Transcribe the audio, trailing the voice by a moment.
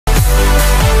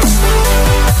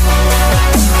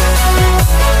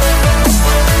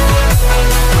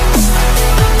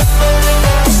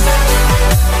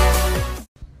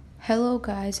Hello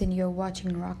guys, and you're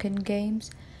watching Rockin'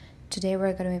 Games. Today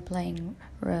we're gonna be playing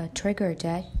Trigger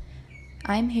Day.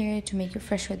 I'm here to make you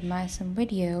fresh with some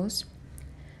videos.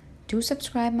 Do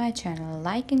subscribe my channel,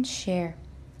 like and share.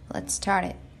 Let's start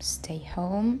it. Stay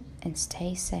home and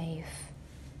stay safe.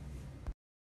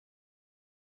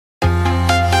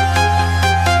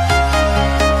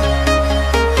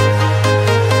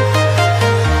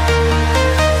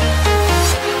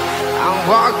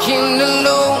 Walking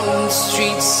alone, the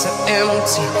streets are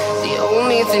empty. The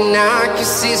only thing I can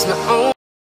see is my own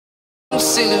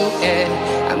silhouette.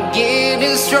 I'm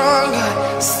getting stronger,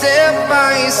 step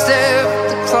by step.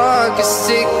 The clock is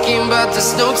ticking, but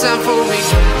there's no time for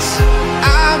regrets.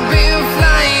 I've been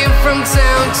flying from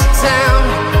town to town,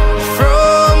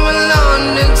 from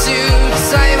London to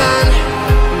Taiwan.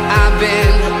 I've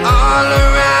been all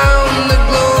around the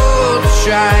globe,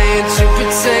 trying to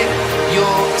protect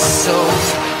your soul.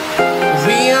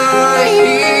 We are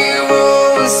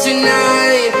heroes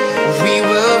tonight. We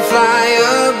will fly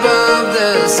above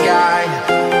the sky.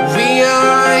 We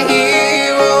are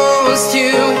heroes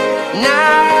tonight.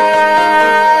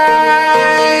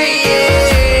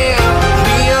 Yeah.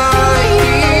 We are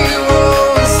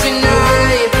heroes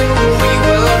tonight. We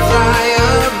will fly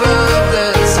above the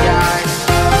sky.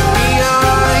 We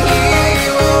are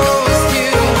heroes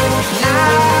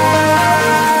tonight.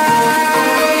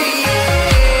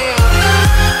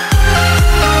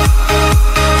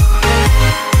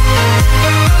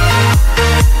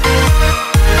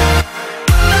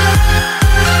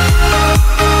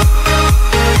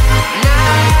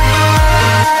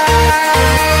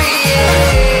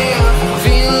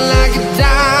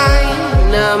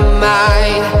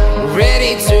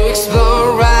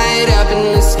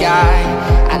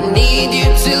 I need you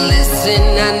to listen,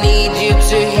 I need you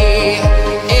to hear,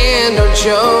 and don't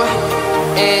show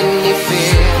any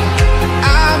fear.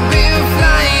 I've been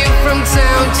flying from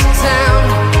town to town,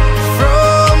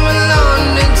 from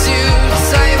London to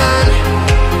Taiwan.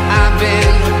 I've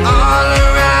been all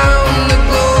around the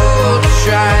globe,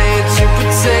 trying to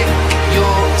protect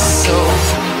your soul.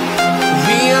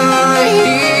 We are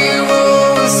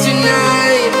heroes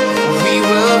tonight. We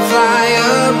will fly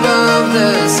above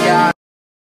the sky.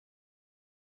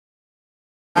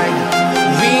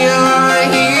 We are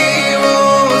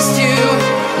heroes tonight.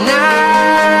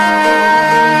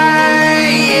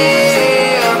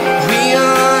 Yeah. We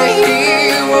are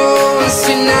heroes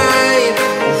tonight.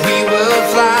 We will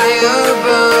fly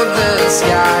above the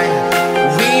sky.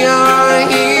 We are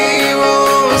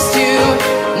heroes tonight.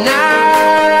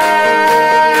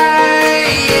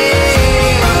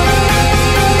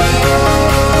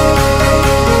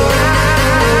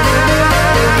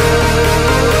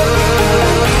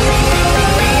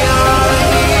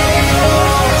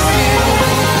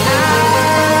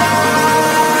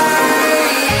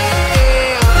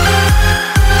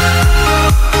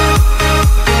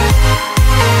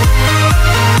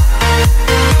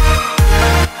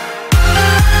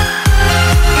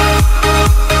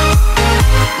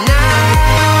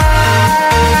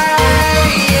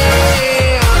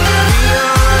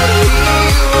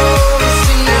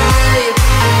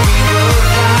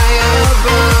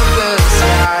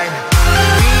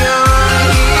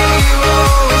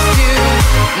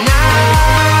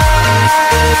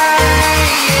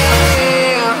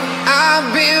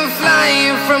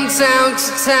 Town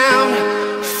to town,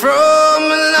 from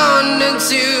London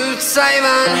to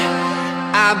Taiwan.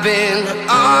 I've been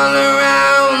all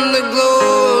around the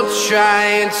globe,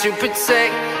 trying to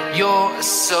protect your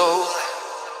soul.